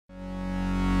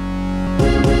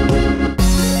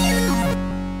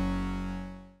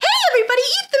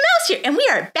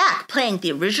are back playing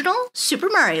the original Super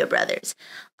Mario Brothers.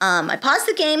 I paused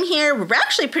the game here. We're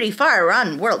actually pretty far. We're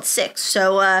on World 6,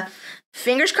 so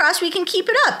fingers crossed we can keep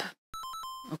it up.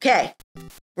 Okay,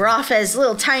 we're off as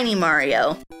little tiny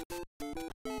Mario.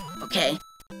 Okay,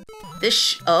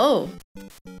 oh.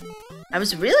 I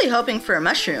was really hoping for a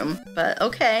mushroom, but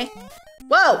okay.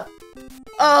 Whoa!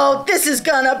 Oh, this is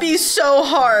gonna be so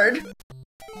hard.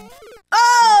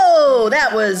 Oh,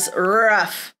 that was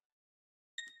rough.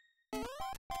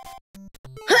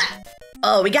 Ha!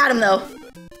 Oh, we got him though.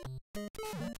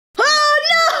 Oh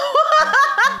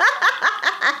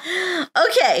no!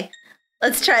 Okay,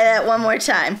 let's try that one more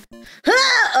time.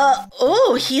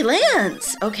 Oh, he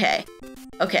lands. Okay,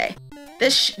 okay.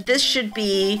 This should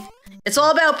be. It's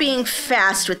all about being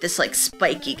fast with this like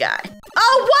spiky guy.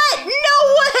 Oh, what?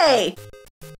 No way!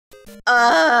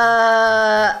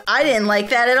 I didn't like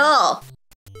that at all.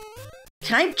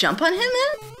 Can I jump on him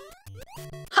then?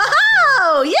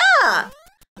 Ha-ha! Yeah!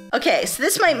 Okay, so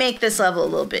this might make this level a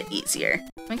little bit easier.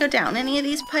 Can we go down any of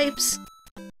these pipes?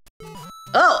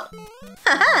 Oh!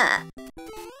 Ha-ha!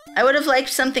 I would have liked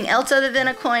something else other than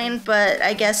a coin, but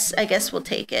I guess we'll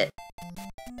take it.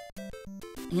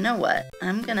 You know what?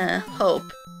 I'm gonna hope.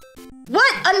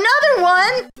 What? Another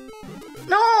one?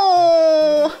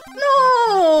 No!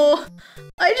 No!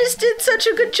 I just did such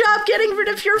a good job getting rid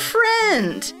of your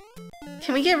friend.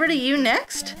 Can we get rid of you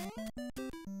next?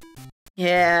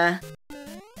 Yeah.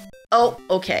 Oh,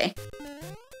 okay.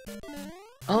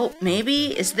 Oh,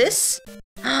 maybe? Is this?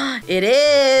 It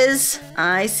is!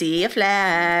 I see a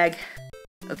flag.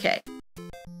 Okay.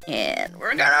 And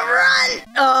we're gonna run!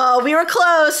 Oh, we were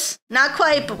close! Not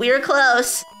quite, but we were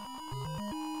close.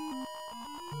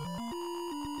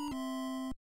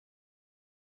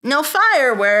 No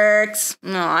fireworks!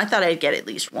 No, I thought I'd get at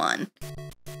least one.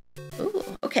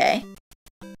 Ooh, okay.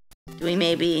 Do we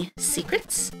maybe...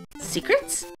 secrets?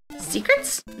 Secrets?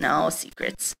 Secrets? No,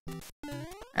 secrets.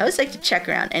 I always like to check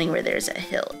around anywhere there's a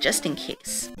hill, just in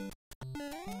case.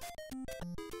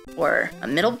 Or a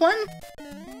middle one?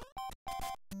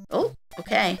 Oh,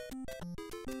 okay.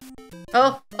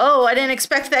 Oh, I didn't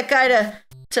expect that guy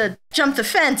to jump the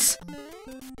fence.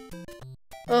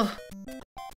 Oh.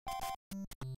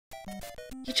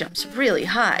 He jumps really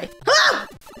high. Ah!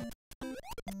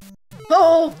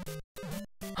 Oh!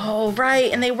 Oh,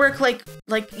 right, and they work like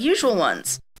usual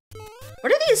ones.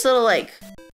 What are these little, like,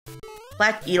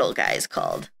 black beetle guys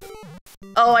called?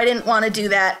 Oh, I didn't want to do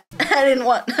that. I didn't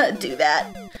want to do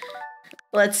that.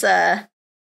 Let's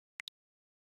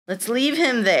leave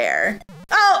him there.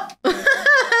 Oh!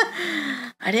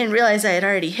 I didn't realize I had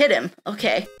already hit him.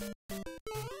 Okay.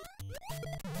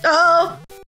 Oh!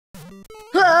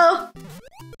 Oh!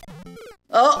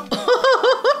 Oh!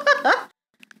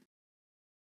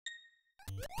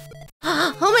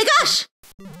 Oh my gosh!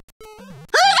 Oh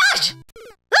my gosh!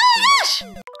 Oh my gosh!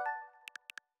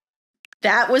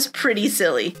 That was pretty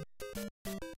silly.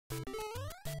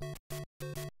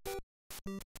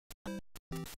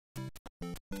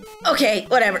 Okay,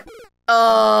 whatever.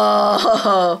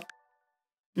 Oh!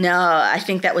 No, I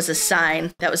think that was a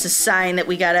sign. That was a sign that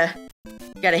we gotta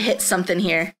hit something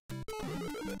here.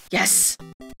 Yes!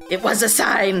 It was a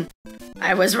sign!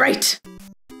 I was right!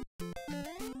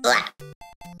 Blah.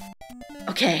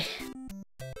 Okay.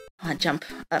 I'll jump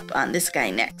up on this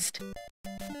guy next.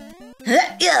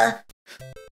 Yeah.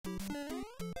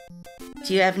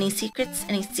 Do you have any secrets?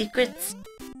 Any secrets?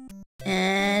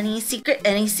 Any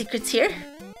secrets here?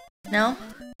 No?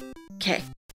 Okay.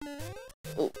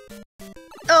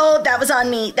 Oh, that was on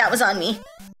me. That was on me.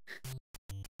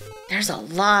 There's a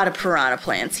lot of piranha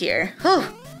plants here. Whew.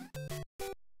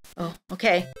 Oh,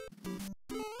 okay.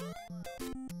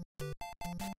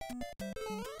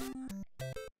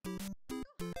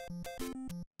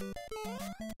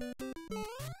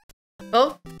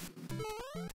 Oh.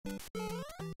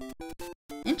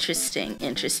 Interesting,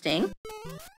 interesting.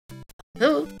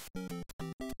 Oh.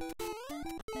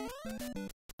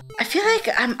 I feel like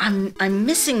I'm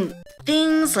missing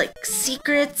things like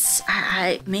secrets.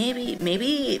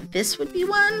 Maybe this would be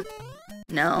one?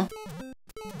 No.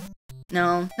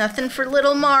 No, nothing for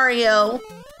little Mario.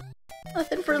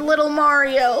 Nothing for little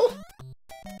Mario.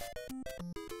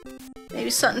 Maybe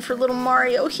something for little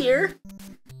Mario here.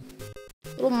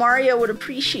 Little Mario would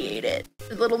appreciate it.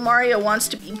 Little Mario wants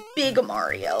to be big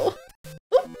Mario.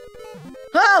 Oop.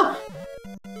 Oh!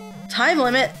 Time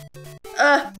limit.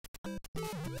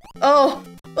 Oh,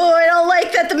 I don't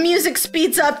like that the music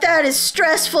speeds up. That is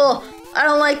stressful. I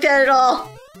don't like that at all.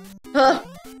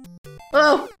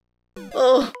 Oh.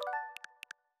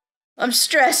 I'm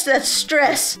stressed. That's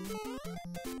stress.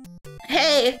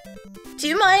 Hey, Do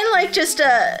you mind, like, just,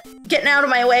 getting out of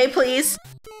my way, please?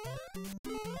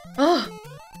 Oh.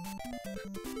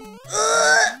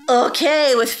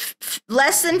 Okay, with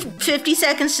less than 50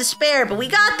 seconds to spare, but we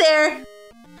got there.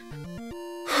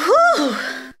 Whew.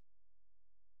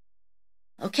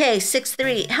 Okay,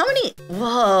 6-3. How many?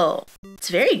 Whoa, it's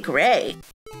very gray.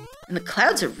 And the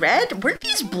clouds are red? Weren't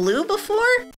these blue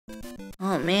before?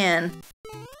 Oh man,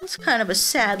 that's kind of a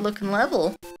sad looking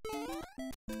level.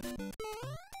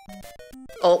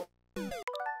 Oh.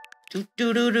 Do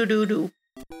do do do do do.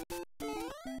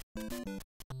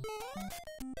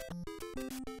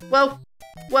 Whoa.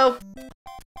 Whoa.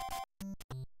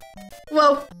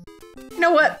 Whoa. You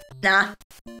know what? Nah.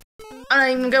 I'm not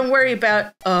even gonna worry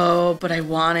about... Oh, but I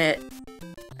want it.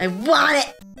 I want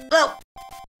it! Whoa!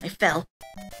 I fell.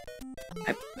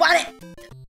 I want it!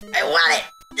 I want it!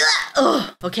 Ugh.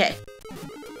 Oh, okay.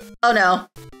 Oh no.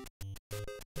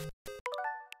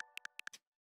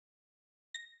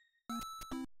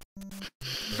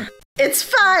 It's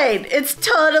fine! It's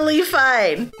totally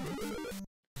fine!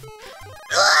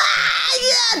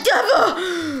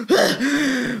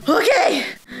 Okay!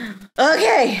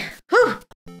 Okay! Whew.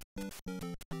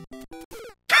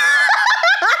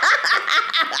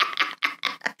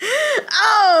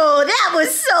 Oh, that was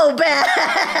so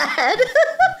bad!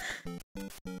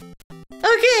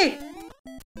 Okay!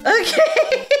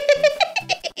 Okay!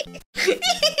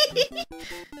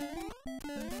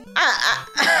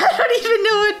 I don't even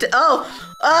know what to...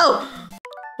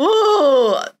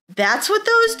 Oh, that's what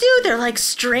those do? They're like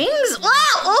strings? Wow!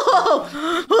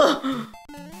 Oh.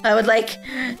 I would like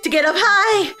to get up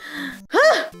high.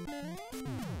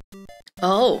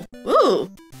 Oh, ooh.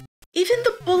 Even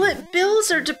the bullet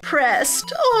bills are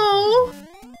depressed. Oh.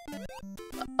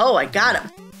 Oh, I got him.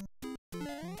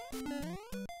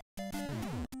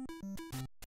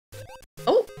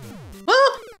 Oh.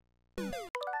 Whoa.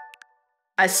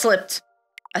 I slipped.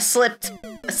 I slipped.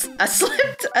 I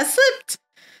slipped.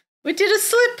 We did a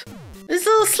slip. It's a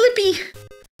little slippy.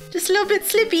 Just a little bit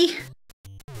slippy.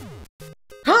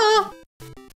 Oh.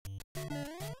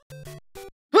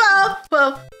 Whoa.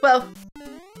 Whoa. Whoa.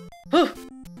 Whew.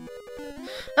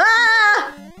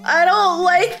 Ah! I don't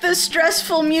like the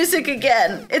stressful music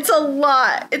again. It's a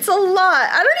lot. It's a lot.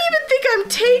 I don't even think I'm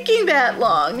taking that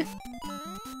long.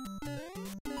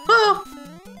 Oh.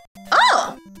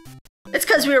 Oh! It's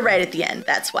because we were right at the end.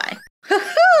 That's why.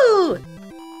 Hoo-hoo!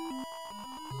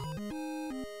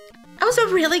 That was a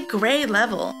really gray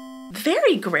level.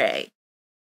 Very gray.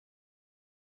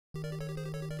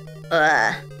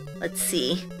 Let's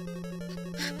see.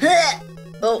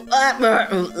 Oh,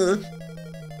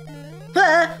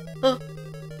 oh.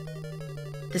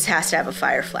 This has to have a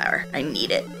fire flower. I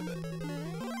need it.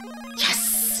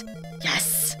 Yes!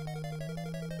 Yes!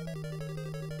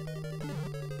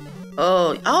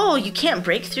 Oh, you can't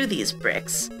break through these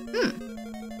bricks. I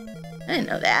didn't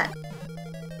know that.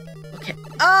 Okay.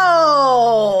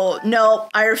 Oh, no,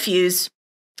 I refuse.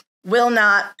 Will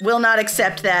not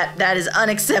accept that. That is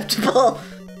unacceptable.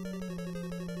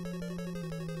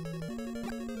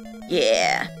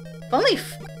 Yeah. If only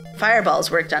fireballs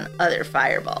worked on other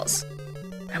fireballs.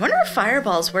 I wonder if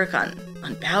fireballs work on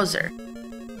Bowser.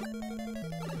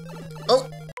 Oh,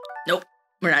 nope.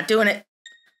 We're not doing it.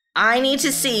 I need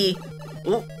to see...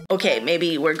 Ooh, okay,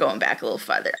 maybe we're going back a little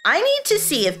farther. I need to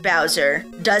see if Bowser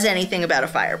does anything about a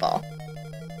fireball.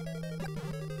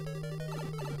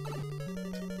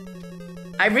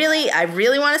 I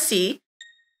really want to see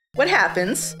what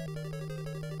happens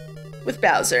with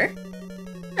Bowser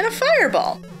and a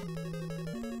fireball.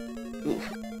 Ooh.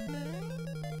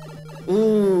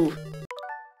 Ooh.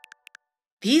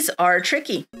 These are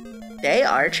tricky. They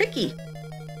are tricky.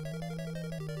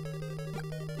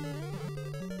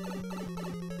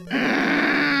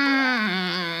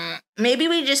 Maybe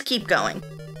we just keep going.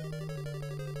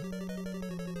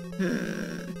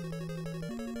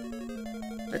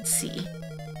 Let's see.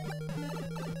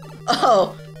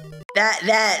 Oh,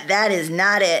 that is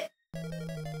not it.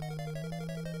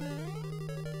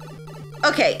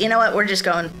 Okay, you know what? We're just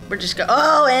going.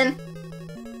 Oh, and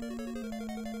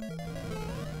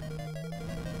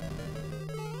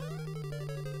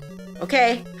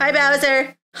okay. Hi,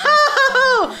 Bowser.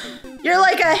 Oh, you're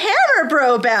like a hammer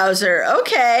bro, Bowser.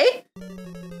 Okay.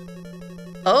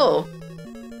 Oh.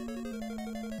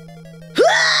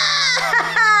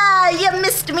 You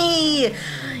missed me.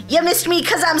 You missed me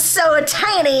because I'm so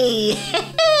tiny.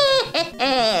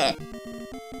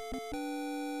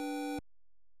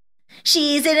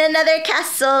 She's in another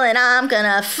castle and I'm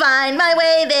gonna find my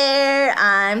way there.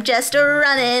 I'm just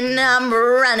running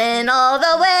all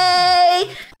the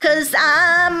way. 'Cause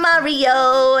I'm a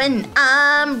Mario, and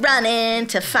I'm running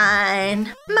to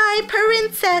find my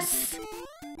princess.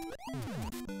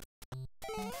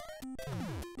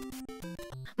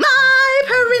 My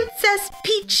princess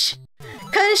Peach,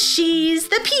 'cause she's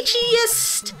the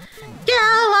peachiest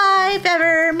gal I've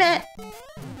ever met.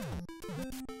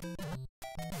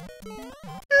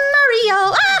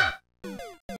 Mario, ah!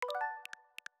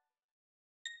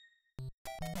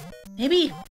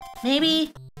 Maybe.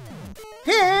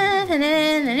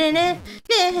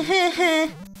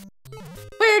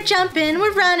 We're jumping,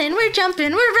 we're running, we're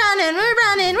jumping, we're running, we're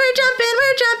running, we're jumping,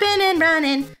 we're jumping and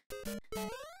running.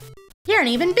 You aren't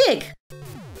even big.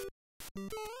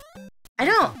 I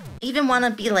don't even want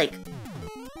to be like,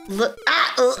 look.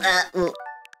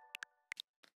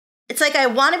 It's like I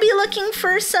want to be looking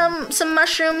for some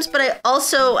mushrooms, but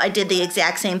I did the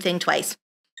exact same thing twice.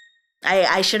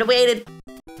 I should have waited.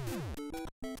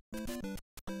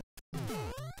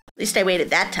 At least I waited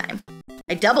that time.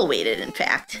 I double waited, in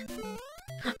fact.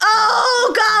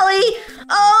 Oh, golly!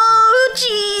 Oh,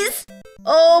 jeez!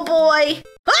 Oh, boy!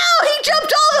 Oh, he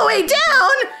jumped all the way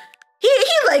down! He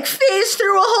like phased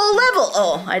through a whole level.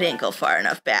 Oh, I didn't go far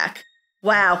enough back.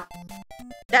 Wow.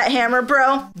 That hammer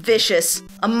bro, vicious.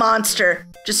 A monster.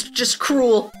 Just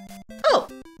cruel. Oh.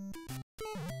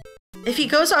 If he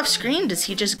goes off screen, does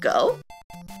he just go?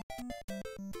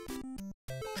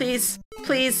 Please,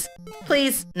 please,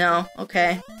 please. No,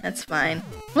 okay, that's fine.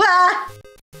 Wah!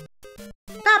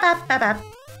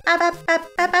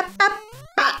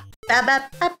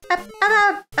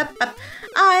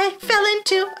 I fell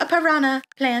into a piranha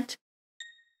plant.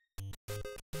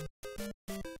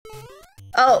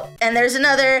 Oh, and there's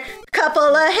another couple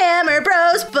of hammer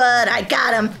bros, but I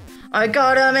got him. I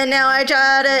got him, and now I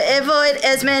try to avoid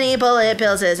as many bullet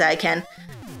bills as I can.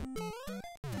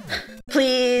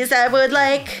 Please, I would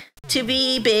like to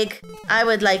be big. I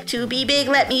would like to be big.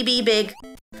 Let me be big.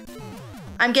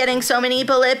 I'm getting so many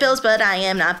bullet bills, but I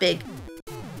am not big.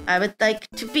 I would like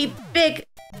to be big.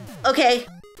 Okay.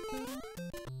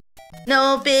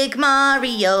 No big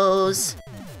Marios.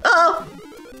 Oh,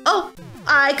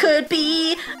 I could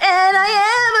be, and I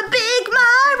am a big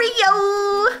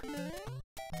Mario.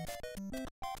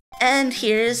 And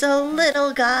here's a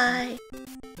little guy,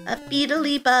 a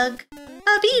beetly bug,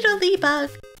 a beetly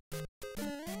bug.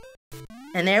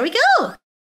 And there we go.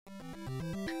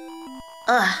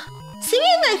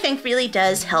 Singing, I think, really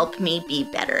does help me be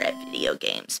better at video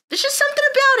games. There's just something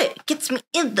about it. It gets me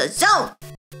in the zone.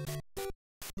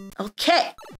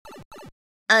 Okay.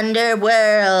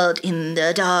 Underworld in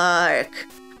the dark.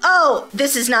 Oh,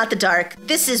 this is not the dark.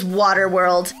 This is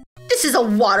Waterworld. This is a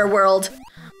Waterworld.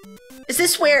 Is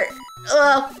this where...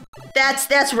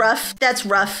 that's rough. That's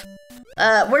rough.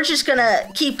 We're just gonna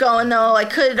keep going, though. I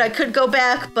could go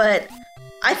back, but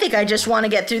I think I just want to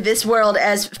get through this world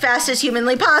as fast as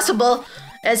humanly possible.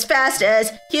 As fast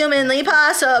as humanly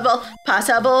possible.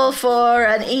 Possible for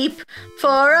an eep,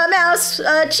 for a mouse,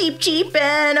 a cheep,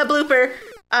 and a blooper.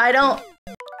 I don't...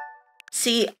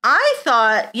 See, I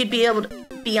thought you'd be able to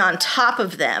be on top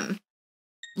of them.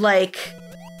 Like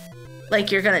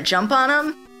you're gonna jump on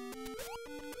them.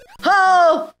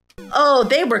 Oh,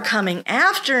 they were coming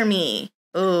after me.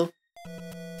 Oh.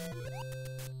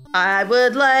 I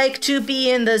would like to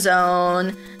be in the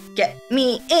zone. Get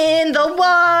me in the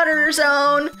water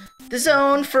zone. The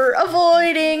zone for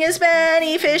avoiding as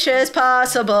many fish as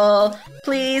possible.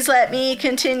 Please let me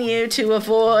continue to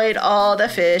avoid all the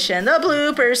fish and the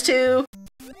bloopers too.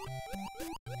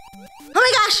 Oh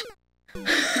my gosh!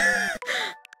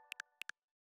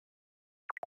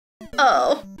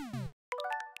 Oh.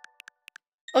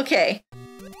 Okay.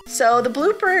 So the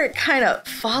blooper kind of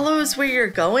follows where you're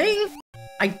going.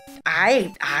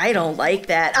 I don't like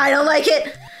that. I don't like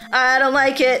it. I don't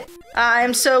like it.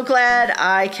 I'm so glad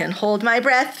I can hold my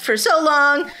breath for so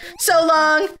long. So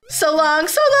long. So long.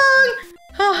 So long.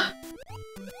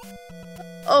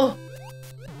 Oh.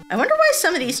 I wonder why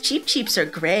some of these cheeps are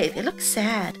gray. They look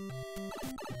sad.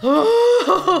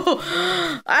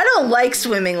 Oh, I don't like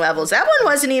swimming levels. That one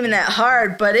wasn't even that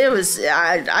hard, but it was,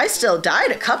 I still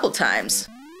died a couple times.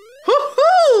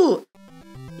 Woohoo!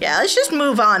 Yeah, let's just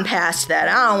move on past that.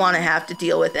 I don't want to have to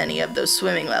deal with any of those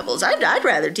swimming levels. I'd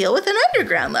rather deal with an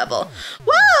underground level.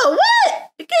 Whoa, what?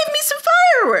 It gave me some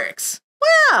fireworks.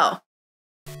 Wow.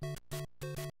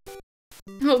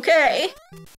 Okay.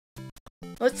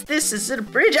 What's this? Is it a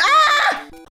bridge? Ah!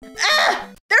 Ah!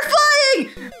 They're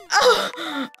flying! Oh,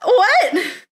 what?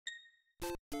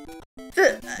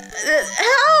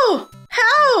 How?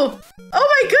 How? Oh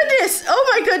my goodness! Oh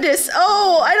my goodness!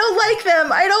 Oh, I don't like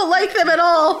them! I don't like them at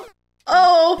all!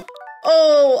 Oh,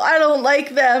 I don't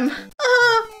like them!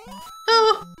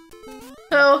 Oh,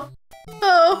 Oh,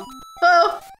 oh,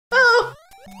 oh, oh.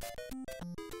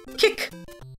 Kick.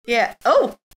 Yeah.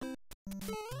 Oh.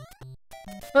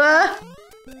 Oh.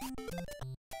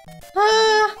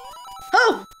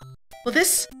 Will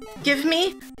this give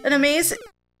me an amazing...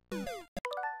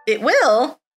 It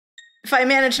will, if I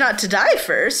manage not to die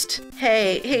first.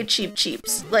 Hey,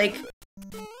 cheeps. Like,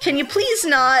 can you please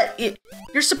not...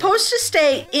 You're supposed to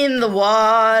stay in the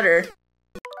water.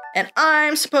 And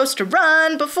I'm supposed to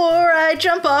run before I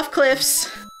jump off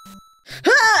cliffs.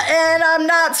 And I'm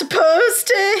not supposed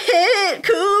to hit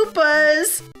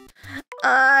Koopas.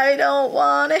 I don't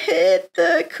want to hit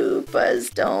the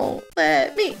Koopas. Don't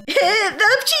let me hit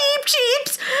the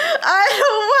cheeps. I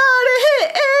don't want to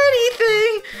hit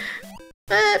anything.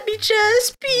 Let me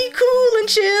just be cool and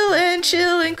chill and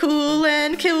cool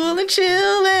and cool and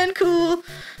chill and cool.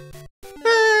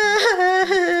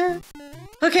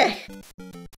 Okay.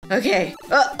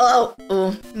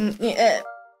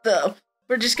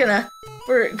 We're just gonna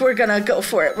we're gonna go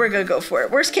for it. We're gonna go for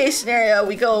it. Worst case scenario,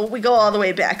 we go all the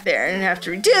way back there and have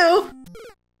to redo.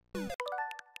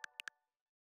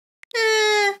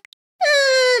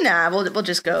 Nah, we'll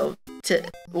just go to.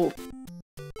 Ooh.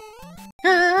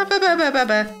 We're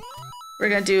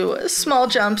gonna do small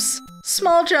jumps.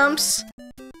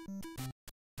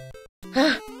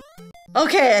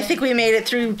 Okay, I think we made it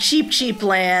through cheap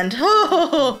land.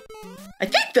 Oh, I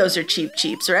think those are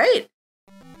cheeps, right?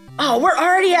 Oh, we're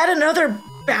already at another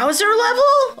Bowser level?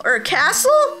 Or a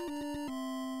castle?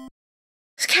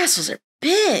 These castles are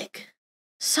big.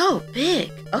 So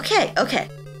big. Okay.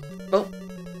 Oh.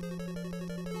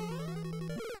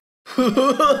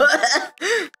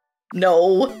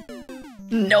 No.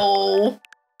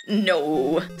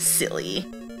 Silly.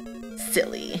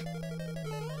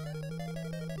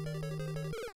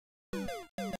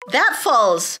 That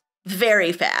falls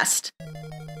very fast.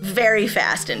 Very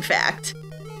fast, in fact.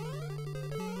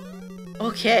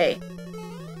 Okay.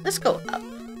 Let's go up.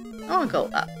 I want to go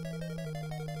up.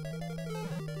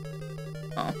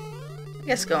 Oh. I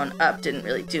guess going up didn't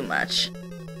really do much.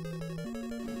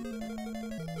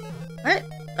 What?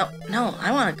 Oh, no.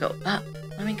 I want to go up.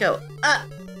 Let me go up.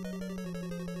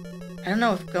 I don't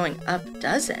know if going up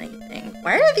does anything.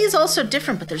 Why are these all so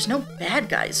different, but there's no bad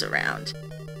guys around?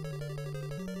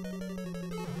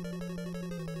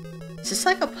 Is this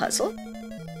like a puzzle?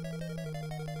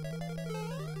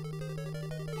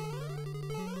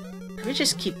 Or we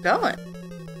just keep going?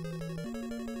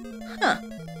 Huh.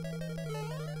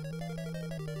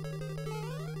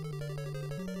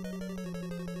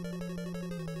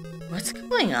 What's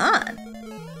going on?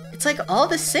 It's like all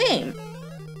the same.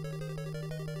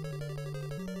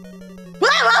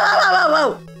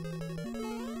 Whoa!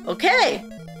 Okay.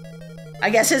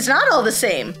 I guess it's not all the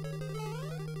same.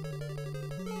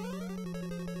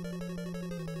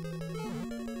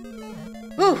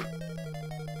 Whew.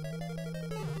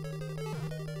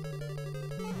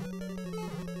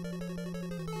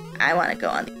 I want to go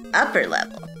on the upper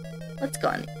level. Let's go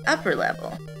on the upper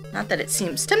level. Not that it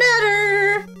seems to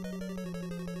matter.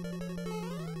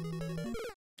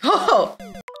 Oh!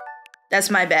 That's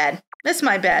my bad.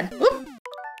 Whoop!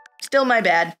 Still my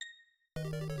bad.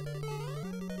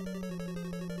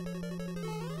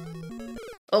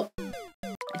 Oh.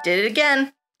 I did it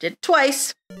again. Did it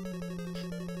twice.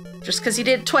 Just because you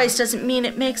did it twice doesn't mean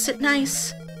it makes it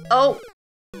nice. Oh.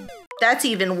 That's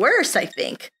even worse, I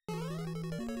think.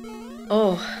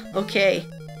 Oh, okay.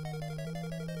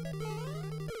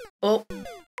 Oh.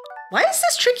 Why is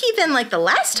this tricky than like the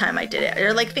last time I did it?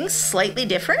 Are like things slightly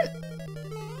different?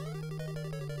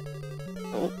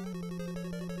 Oh.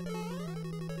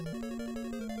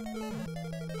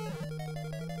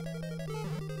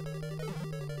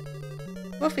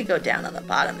 What if we go down on the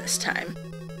bottom this time?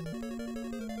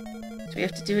 Do we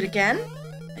have to do it again?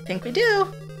 I think we do.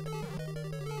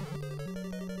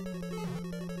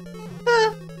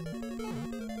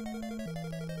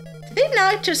 Did they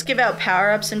not just give out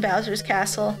power-ups in Bowser's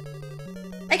Castle?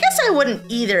 I guess I wouldn't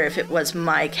either if it was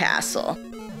my castle.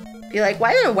 Be like,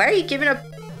 why are you giving up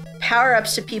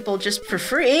power-ups to people just for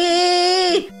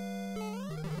free?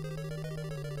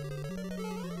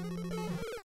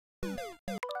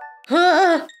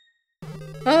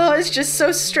 Oh, it's just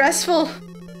so stressful.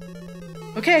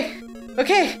 Okay.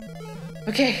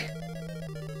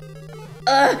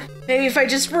 Maybe if I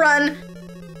just run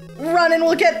and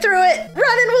we'll get through it.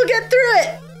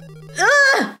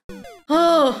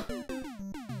 Oh.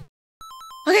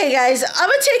 Okay, guys, I'm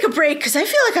gonna take a break because I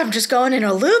feel like I'm just going in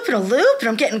a loop, and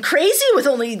I'm getting crazy with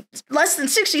only less than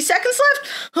 60 seconds left.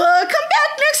 Come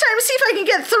back next time to see if I can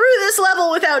get through this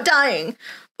level without dying.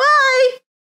 Bye!